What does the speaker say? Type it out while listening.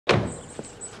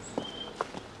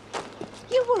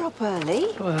You were up early.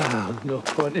 Well, no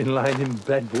point in lying in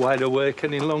bed wide awake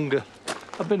any longer.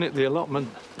 I've been at the allotment.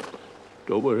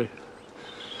 Don't worry.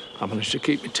 I managed to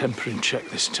keep my temper in check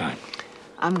this time.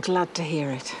 I'm glad to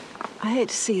hear it. I hate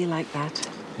to see you like that.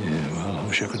 Yeah, well, I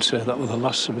wish I could say that with the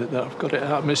last of it, that I've got it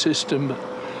out of my system, but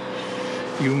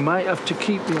you might have to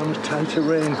keep me on a tighter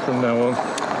rein from now on.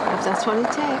 If that's what it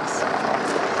takes.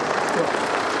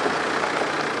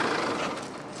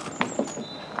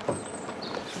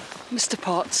 Mr.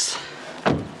 Potts,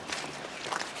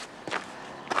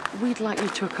 we'd like you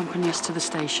to accompany us to the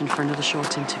station for another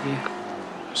short interview.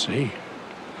 I see.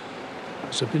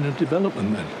 Has there been a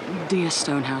development then? Dear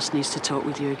Stonehouse needs to talk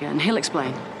with you again. He'll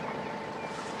explain.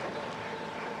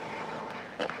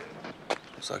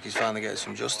 Looks like he's finally getting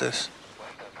some justice.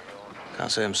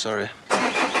 Can't say I'm sorry.